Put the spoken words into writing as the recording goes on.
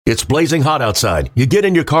It's blazing hot outside. You get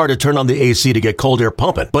in your car to turn on the AC to get cold air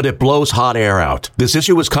pumping, but it blows hot air out. This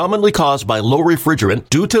issue is commonly caused by low refrigerant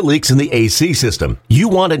due to leaks in the AC system. You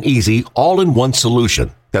want an easy, all-in-one solution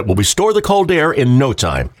that will restore the cold air in no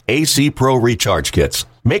time. AC Pro Recharge Kits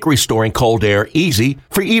make restoring cold air easy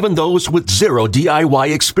for even those with zero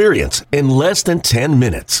DIY experience in less than 10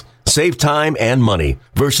 minutes. Save time and money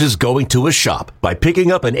versus going to a shop by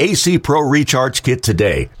picking up an AC Pro Recharge Kit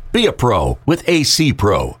today. Be a pro with AC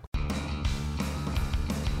Pro.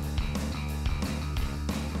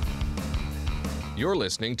 You're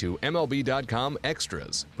listening to MLB.com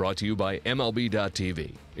Extras, brought to you by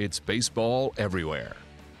MLB.tv. It's baseball everywhere.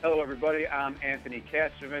 Hello, everybody. I'm Anthony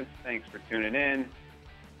Kastrovitz. Thanks for tuning in.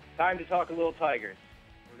 Time to talk a little Tigers.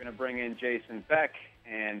 We're going to bring in Jason Beck,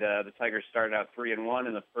 and the Tigers started out 3-1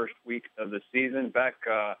 in the first week of the season. Beck,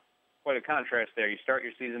 quite a contrast there. You start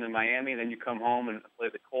your season in Miami, then you come home and play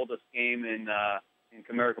the coldest game in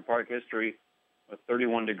Comerica Park history with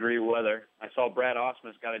 31-degree weather. I saw Brad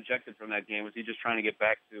Ausmus got ejected from that game. Was he just trying to get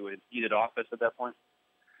back to his heated office at that point?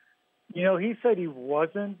 You know, he said he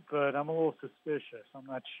wasn't, but I'm a little suspicious. I'm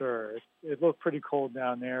not sure. It looked pretty cold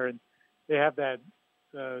down there, and they have that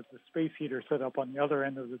the space heater set up on the other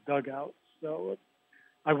end of the dugout. So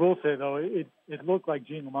I will say, though, it looked like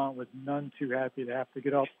Gene Lamont was none too happy to have to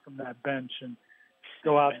get up from that bench and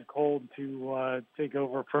go out in the cold to take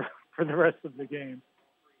over for the rest of the game.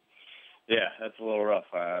 Yeah, that's a little rough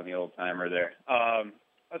on the old-timer there.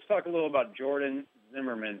 Let's talk a little about Jordan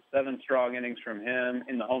Zimmerman. 7 strong innings from him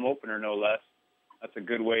in the home opener, no less. That's a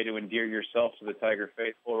good way to endear yourself to the Tiger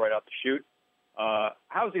faithful right out the chute.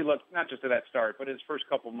 How's he look, not just at that start, but his first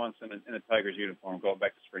couple months in a Tigers uniform going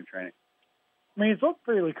back to spring training? I mean, he's looked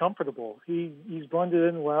fairly comfortable. He's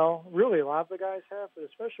blended in well. Really, a lot of the guys have, but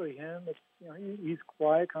especially him. He's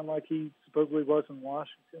quiet, kind of like he supposedly was in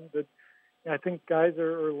Washington. But I think guys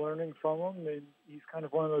are learning from him, and he's kind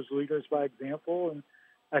of one of those leaders by example. And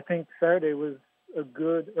I think Friday was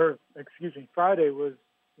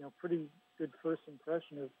pretty good first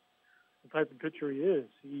impression of the type of pitcher he is.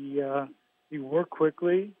 He worked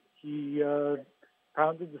quickly. He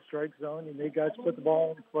pounded the strike zone. He made guys put the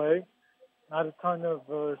ball in play. Not a ton of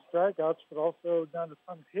strikeouts, but also not a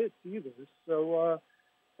ton of hits either. So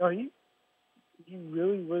he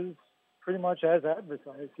really was pretty much as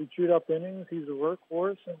advertised. He chewed up innings. He's a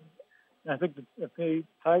workhorse, and I think that if the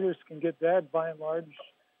Tigers can get that by and large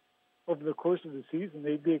over the course of the season,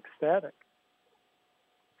 they'd be ecstatic.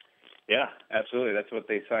 Yeah, absolutely. That's what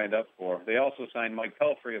they signed up for. They also signed Mike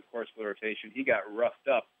Pelfrey, of course, for the rotation. He got roughed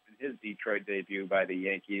up in his Detroit debut by the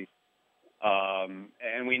Yankees.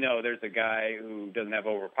 And we know there's a guy who doesn't have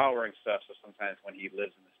overpowering stuff, so sometimes when he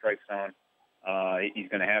lives in the strike zone, he's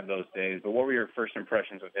going to have those days. But what were your first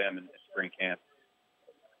impressions of him in spring camp?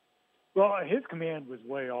 Well, his command was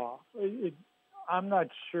way off. I'm not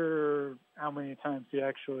sure how many times he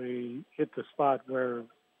actually hit the spot where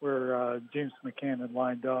James McCann had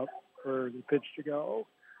lined up for the pitch to go.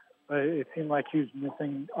 It seemed like he was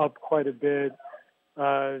missing up quite a bit.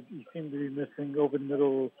 He seemed to be missing over the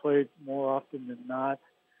middle of the plate more often than not,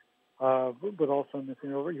 but also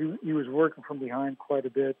missing over. He was working from behind quite a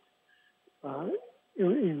bit. He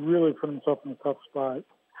really put himself in a tough spot.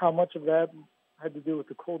 How much of that had to do with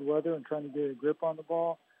the cold weather and trying to get a grip on the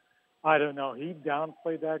ball, I don't know. He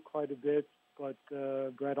downplayed that quite a bit, but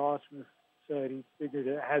Brad Ausmus said he figured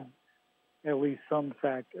it had at least some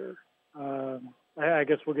factor. I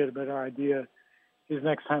guess we'll get a better idea his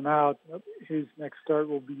next time out. His next start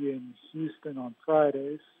will be in Houston on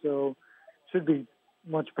Friday, so should be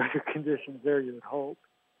much better conditions there, you would hope.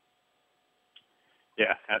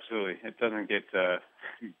 Yeah, absolutely. It doesn't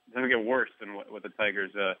get worse than what the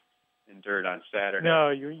Tigers endured on Saturday. No,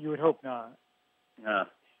 you would hope not. No.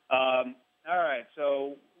 All right,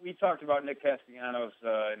 so we talked about Nick Castellanos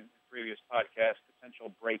in previous podcast,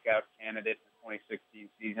 potential breakout candidate in the 2016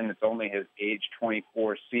 season. It's only his age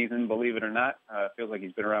 24 season, believe it or not. Feels like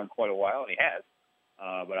he's been around quite a while, and he has,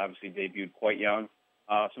 but obviously debuted quite young.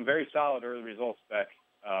 Some very solid early results, Beck.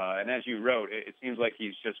 And as you wrote, it seems like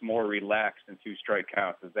he's just more relaxed in 2-strike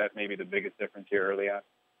counts. Is that maybe the biggest difference here early on?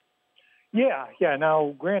 Yeah.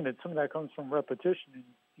 Now, granted, some of that comes from repetition, and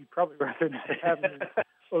you'd probably rather not have him in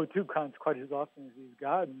 0-2 counts quite as often as he's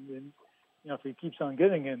gotten. And if he keeps on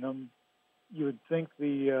getting in them, you would think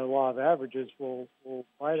the law of averages will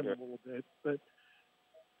bite him a little bit. But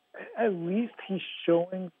at least he's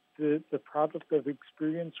showing the product of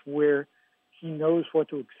experience where he knows what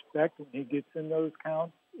to expect when he gets in those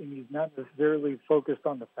counts, and he's not necessarily focused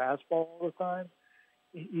on the fastball all the time.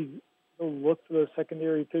 He'll look for those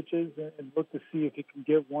secondary pitches and look to see if he can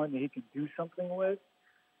get one that he can do something with.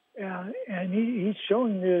 and he's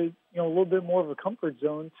showing a little bit more of a comfort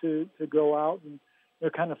zone to go out and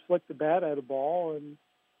kind of flick the bat at a ball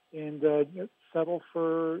and settle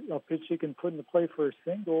for a pitch he can put into play for a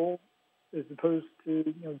single, as opposed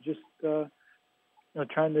to just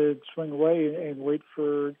trying to swing away and wait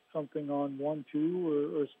for something on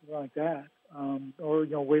 1-2 or something like that, or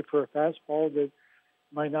wait for a fastball that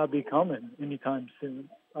might not be coming anytime soon.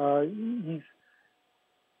 He's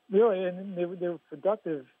really, and they were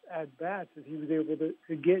productive at bats as he was able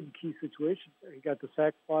to get in key situations there. He got the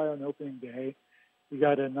sac fly on opening day. He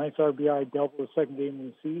got a nice RBI double the second game of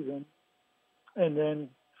the season. And then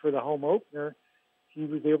for the home opener, he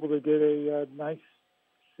was able to get a nice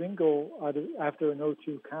single after an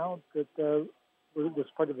 0-2 count that was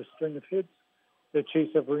part of a string of hits that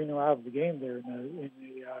chased Severino out of the game there in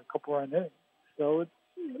a couple run innings. So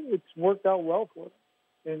it's worked out well for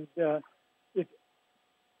him. And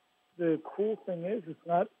the cool thing is, it's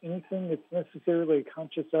not anything that's necessarily a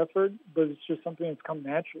conscious effort, but it's just something that's come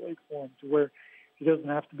naturally for him to where he doesn't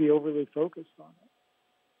have to be overly focused on it.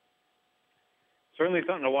 Certainly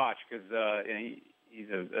something to watch because he's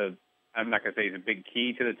I'm not going to say he's a big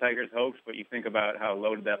key to the Tigers' hopes, but you think about how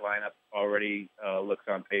loaded that lineup already looks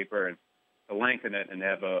on paper, and to lengthen it and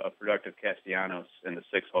have a productive Castellanos in the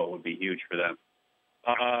 6 hole would be huge for them.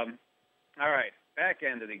 All right, back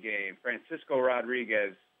end of the game, Francisco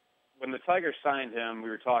Rodriguez. When the Tigers signed him, we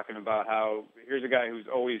were talking about how here's a guy who's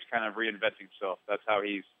always kind of reinventing himself. That's how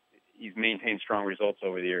he's maintained strong results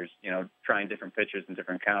over the years, trying different pitches and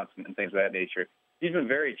different counts and things of that nature. He's been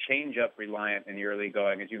very change-up reliant in the early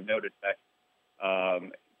going, as you've noted, Beck.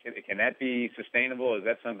 Can that be sustainable? Is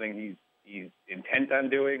that something he's intent on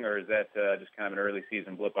doing, or is that just kind of an early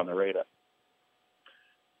season blip on the radar?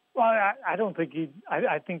 Well, I don't think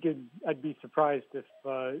I think I'd be surprised if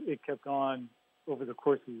it kept on over the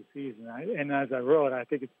course of the season. And as I wrote, I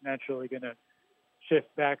think it's naturally going to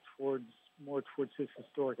shift back more towards his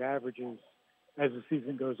historic averages as the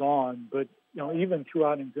season goes on. But even 2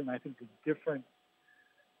 outings in, I think the difference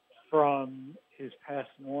from his past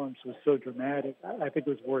norms was so dramatic. I think it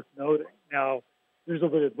was worth noting. Now, there's a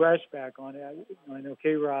little bit of brushback on it. I know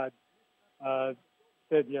K-Rod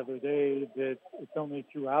said the other day that it's only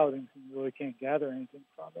 2 outings and you really can't gather anything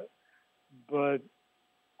from it. But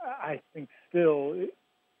I think still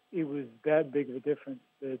it was that big of a difference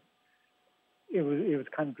that it was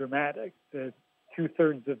kind of dramatic that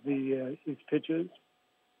 2/3 of his pitches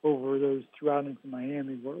over those 2 outings in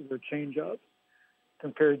Miami were change-ups,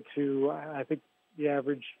 compared to, I think the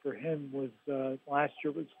average for him was last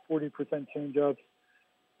year was 40% change-ups,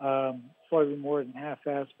 slightly more than half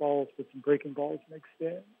fastballs with some breaking balls mixed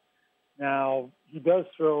in. Now, he does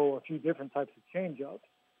throw a few different types of change-ups,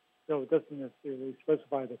 so it doesn't necessarily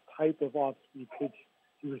specify the type of off-speed pitch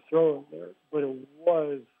he was throwing there, but it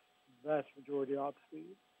was the vast majority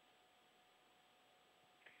off-speed.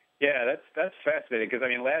 Yeah, that's fascinating because,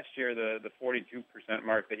 last year the 42%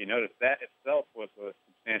 mark that you noticed, that itself was a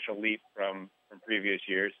substantial leap from previous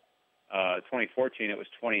years. 2014, it was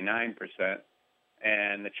 29%,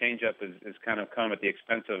 and the changeup is kind of come at the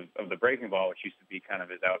expense of the breaking ball, which used to be kind of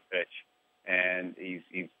his out pitch, and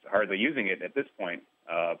he's hardly using it at this point.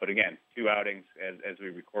 But again, 2 outings as we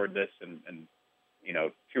record this, and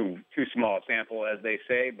too small a sample, as they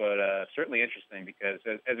say, but certainly interesting because,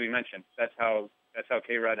 as we mentioned, that's how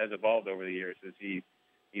K-Rod has evolved over the years. Is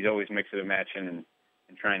he's always mixing and matching and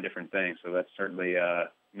trying different things. So that's certainly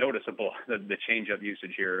noticeable, the change-up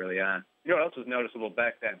usage here early on. You know what else was noticeable?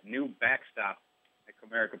 Back that new backstop at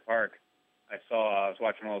Comerica Park. I was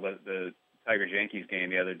watching all the Tigers-Yankees game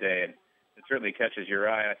the other day, and it certainly catches your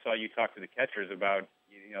eye. I saw you talk to the catchers about,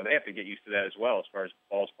 they have to get used to that as well as far as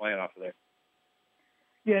balls playing off of there.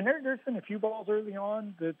 Yeah, and there's been a few balls early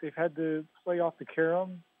on that they've had to play off the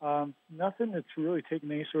carom. Nothing that's really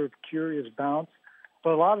taken any sort of curious bounce,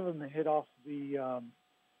 but a lot of them hit off the,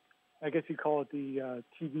 I guess you call it the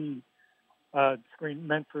TV screen,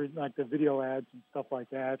 meant for like the video ads and stuff like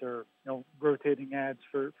that, or rotating ads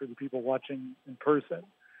for the people watching in person.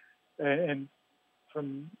 And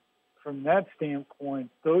from that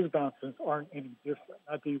standpoint, those bounces aren't any different.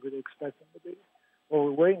 Not that you would expect them to be. What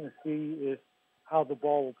we're waiting to see is how the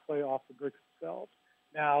ball will play off the bricks itself.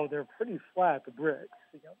 Now, they're pretty flat, the bricks.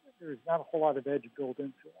 There's not a whole lot of edge built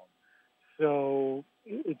into them. So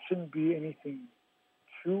it shouldn't be anything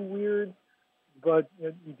too weird, but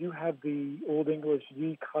you do have the Old English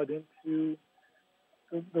V cut into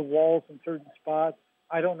the walls in certain spots.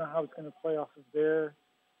 I don't know how it's going to play off of there.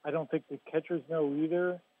 I don't think the catchers know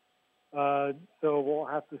either. So we'll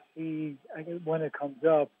have to see when it comes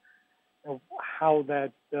up how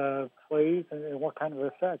that plays and what kind of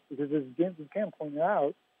effect. Because as James Cam pointed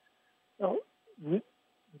out,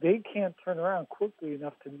 they can't turn around quickly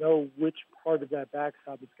enough to know which part of that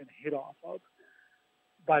backstop it's going to hit off of.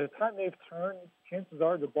 By the time they've turned, chances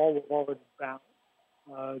are the ball will already bounce.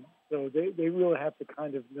 So they really have to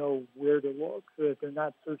kind of know where to look so that they're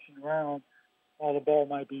not searching around while the ball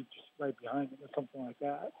might be just right behind them or something like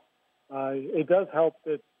that. It does help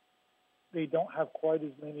that they don't have quite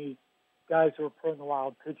as many guys who are prone to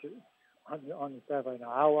wild pitches on the staff right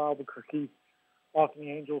now. Al Albuquerque off in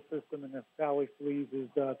the Angels system, and if Sally Flees is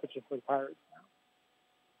pitching for the Pirates now.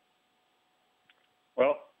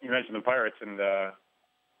 Well, you mentioned the Pirates, and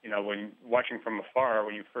when watching from afar,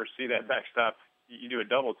 when you first see that backstop, you do a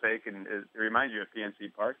double take, and it reminds you of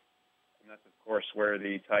PNC Park. And that's, of course, where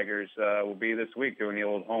the Tigers will be this week, doing the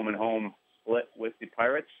old home-and-home split with the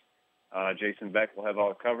Pirates. Jason Beck will have all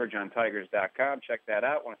the coverage on Tigers.com. Check that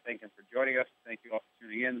out. I want to thank him for joining us. Thank you all for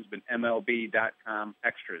tuning in. This has been MLB.com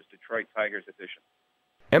Extras, Detroit Tigers edition.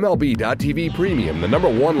 MLB.TV Premium, the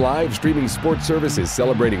 #1 live streaming sports service, is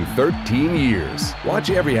celebrating 13 years. Watch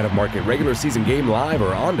every out-of-market regular season game live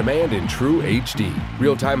or on demand in true HD.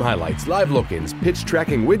 Real-time highlights, live look-ins, pitch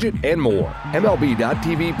tracking widget, and more.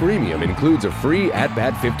 MLB.TV Premium includes a free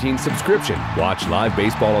At-Bat 15 subscription. Watch live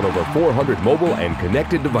baseball on over 400 mobile and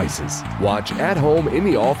connected devices. Watch at home, in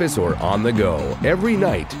the office, or on the go every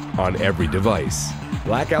night on every device.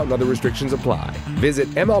 Blackout and other restrictions apply. Visit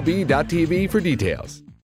MLB.TV for details.